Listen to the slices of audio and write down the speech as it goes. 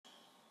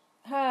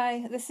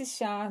Hi, this is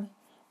Shan.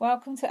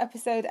 Welcome to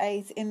episode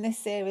 8 in this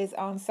series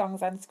on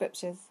songs and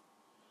scriptures.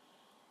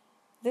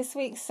 This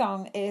week's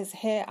song is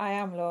Here I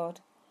Am,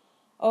 Lord,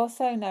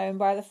 also known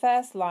by the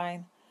first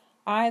line,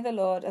 I, the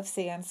Lord of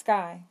sea and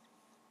sky.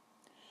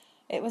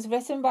 It was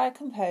written by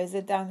composer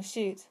Dan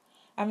Shute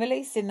and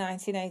released in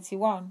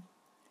 1981.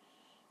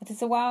 It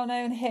is a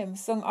well-known hymn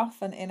sung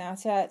often in our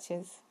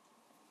churches.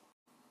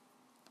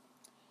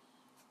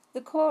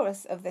 The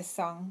chorus of this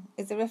song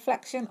is a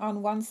reflection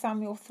on 1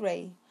 Samuel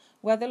 3,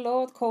 where the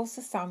Lord calls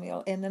to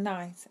Samuel in the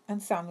night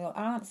and Samuel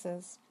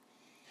answers,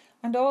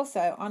 and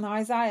also on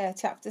Isaiah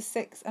chapter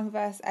 6 and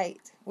verse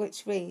 8,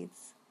 which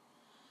reads,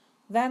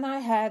 Then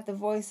I heard the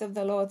voice of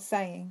the Lord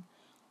saying,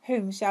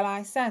 Whom shall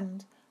I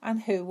send,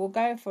 and who will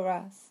go for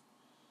us?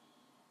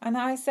 And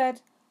I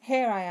said,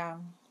 Here I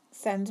am,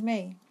 send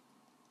me.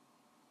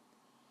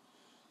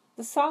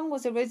 The song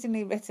was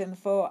originally written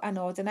for an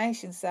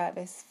ordination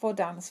service for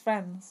Dan's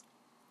friends.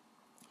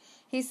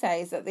 He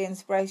says that the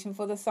inspiration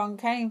for the song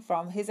came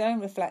from his own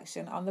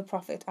reflection on the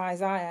prophet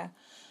Isaiah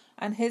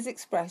and his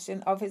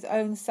expression of his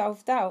own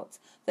self-doubt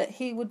that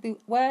he would be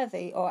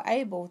worthy or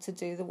able to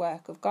do the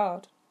work of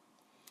God.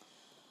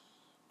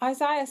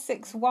 Isaiah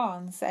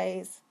 6:1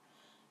 says,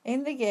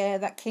 In the year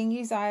that King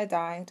Uzziah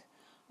died,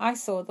 I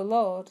saw the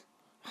Lord,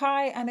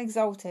 high and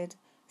exalted,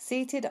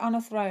 seated on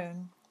a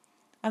throne,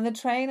 and the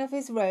train of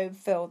his robe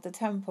filled the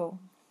temple.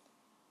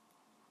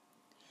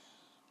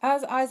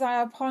 As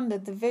Isaiah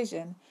pondered the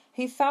vision,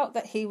 he felt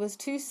that he was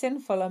too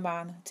sinful a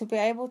man to be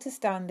able to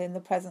stand in the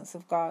presence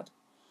of God.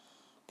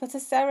 But a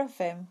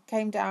seraphim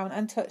came down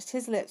and touched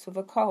his lips with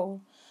a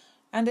coal,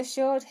 and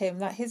assured him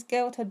that his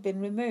guilt had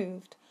been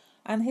removed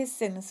and his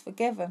sins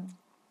forgiven.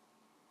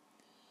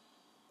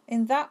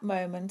 In that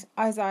moment,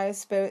 Isaiah's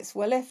spirits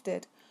were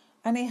lifted,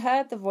 and he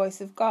heard the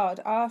voice of God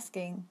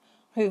asking,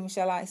 Whom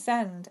shall I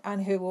send,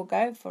 and who will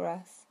go for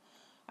us?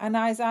 And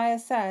Isaiah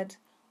said,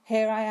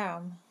 Here I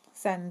am,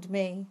 send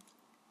me.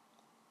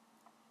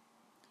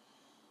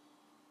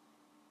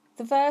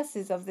 The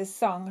verses of this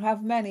song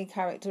have many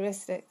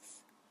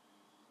characteristics.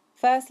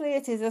 Firstly,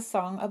 it is a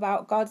song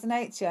about God's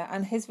nature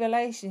and his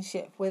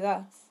relationship with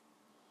us.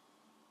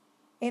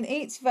 In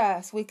each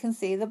verse we can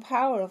see the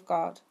power of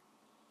God,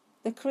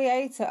 the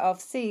creator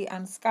of sea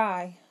and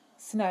sky,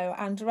 snow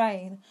and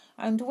rain,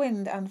 and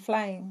wind and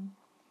flame.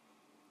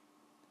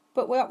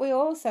 But what we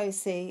also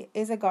see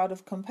is a God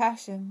of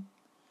compassion,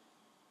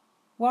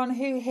 one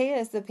who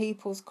hears the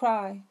people's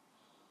cry,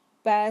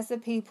 bears the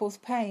people's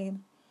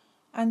pain,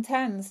 and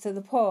tends to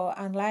the poor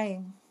and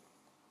lame.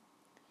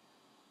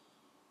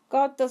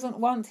 God doesn't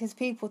want his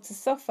people to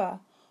suffer,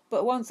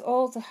 but wants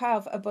all to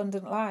have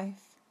abundant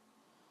life.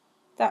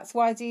 That's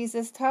why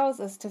Jesus tells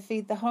us to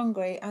feed the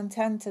hungry and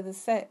tend to the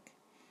sick,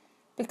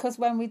 because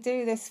when we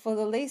do this for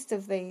the least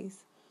of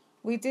these,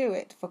 we do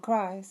it for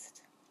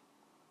Christ.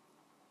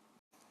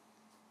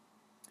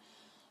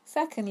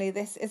 Secondly,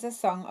 this is a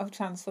song of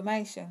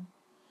transformation.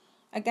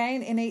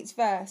 Again, in each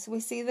verse, we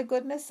see the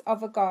goodness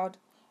of a God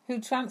who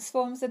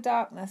transforms the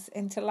darkness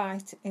into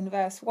light in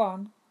verse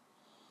 1,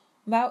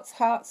 melts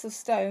hearts of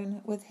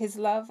stone with his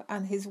love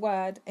and his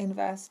word in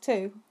verse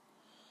 2,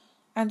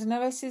 and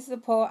nourishes the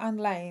poor and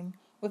lame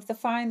with the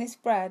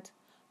finest bread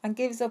and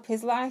gives up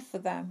his life for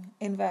them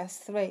in verse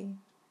 3.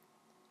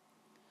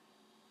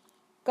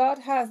 God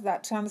has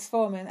that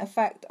transforming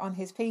effect on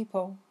his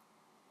people.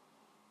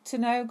 To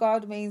know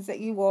God means that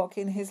you walk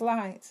in his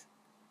light.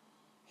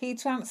 He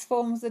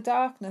transforms the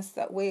darkness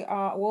that we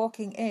are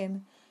walking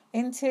in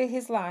into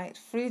his light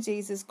through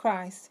Jesus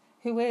Christ,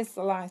 who is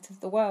the light of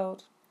the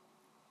world.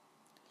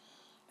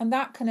 And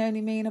that can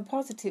only mean a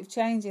positive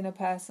change in a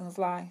person's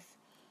life,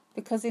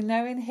 because in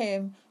knowing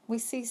him we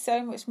see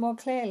so much more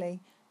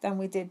clearly than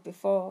we did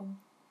before.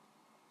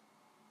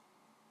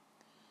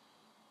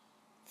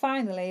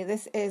 Finally,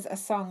 this is a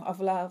song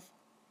of love.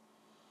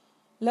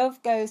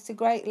 Love goes to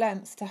great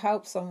lengths to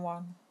help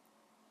someone,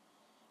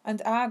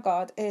 and our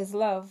God is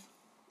love.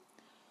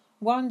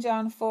 1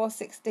 John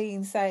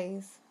 4:16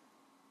 says,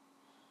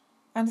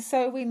 And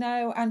so we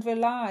know and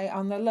rely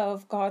on the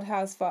love God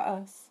has for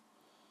us.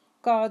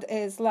 God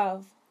is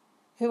love.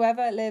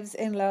 Whoever lives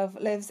in love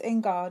lives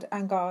in God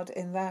and God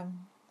in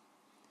them.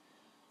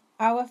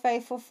 Our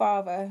faithful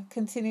Father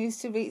continues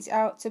to reach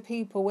out to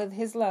people with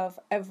his love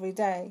every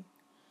day.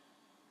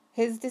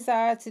 His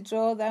desire to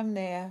draw them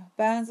near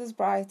burns as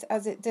bright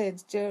as it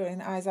did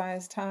during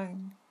Isaiah's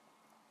time.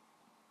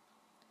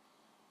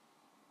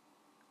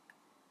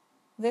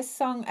 This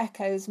song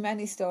echoes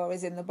many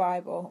stories in the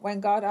Bible when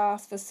God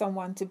asked for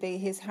someone to be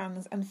his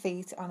hands and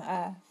feet on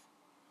earth.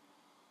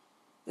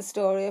 The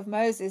story of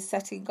Moses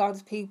setting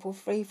God's people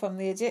free from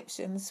the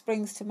Egyptians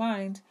springs to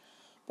mind,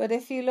 but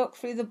if you look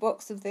through the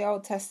books of the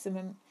Old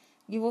Testament,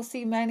 you will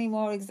see many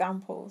more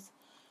examples,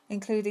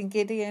 including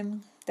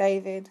Gideon,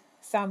 David,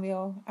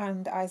 Samuel,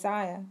 and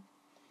Isaiah.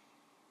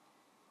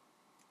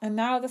 And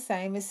now the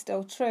same is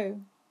still true.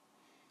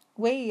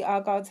 We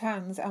are God's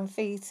hands and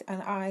feet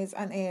and eyes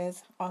and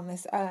ears on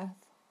this earth.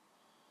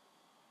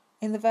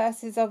 In the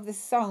verses of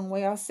this song,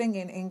 we are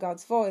singing in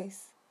God's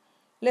voice,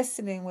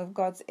 listening with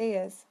God's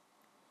ears,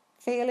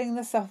 feeling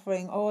the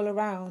suffering all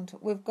around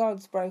with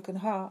God's broken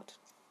heart.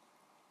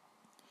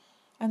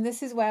 And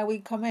this is where we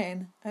come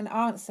in and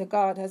answer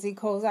God as he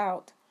calls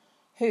out,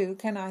 "Who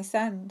can I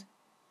send?"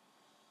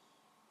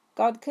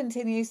 God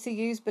continues to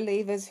use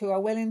believers who are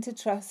willing to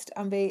trust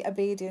and be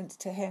obedient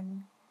to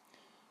him,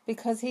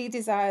 because he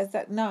desires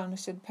that none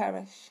should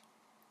perish.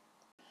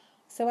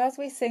 So as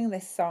we sing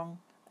this song,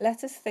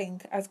 let us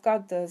think as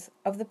God does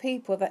of the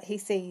people that he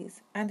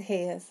sees and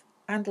hears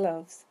and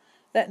loves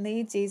that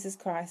need Jesus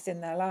Christ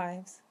in their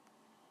lives,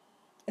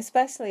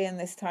 especially in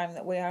this time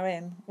that we are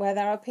in, where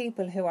there are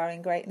people who are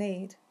in great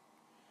need.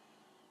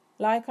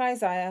 Like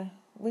Isaiah,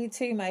 we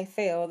too may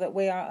feel that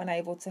we are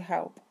unable to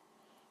help,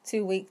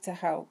 too weak to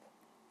help,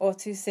 or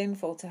too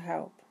sinful to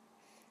help.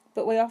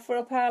 But we offer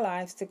up our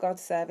lives to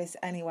God's service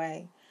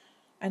anyway,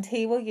 and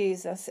he will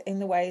use us in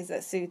the ways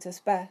that suit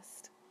us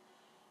best.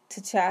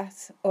 To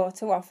chat or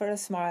to offer a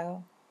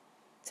smile,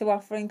 to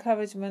offer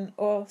encouragement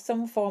or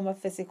some form of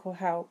physical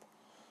help,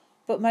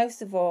 but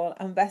most of all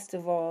and best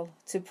of all,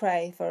 to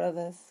pray for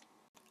others.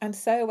 And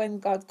so when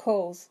God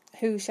calls,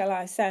 "Who shall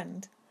I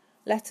send?"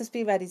 let us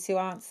be ready to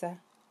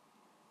answer,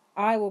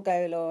 "I will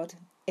go, Lord.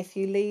 If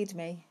you lead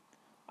me,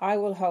 I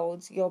will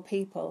hold your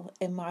people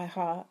in my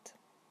heart."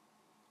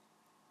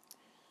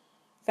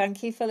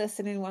 Thank you for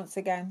listening once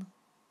again.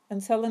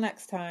 Until the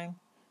next time,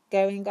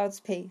 go in God's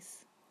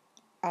peace.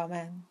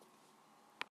 Amen.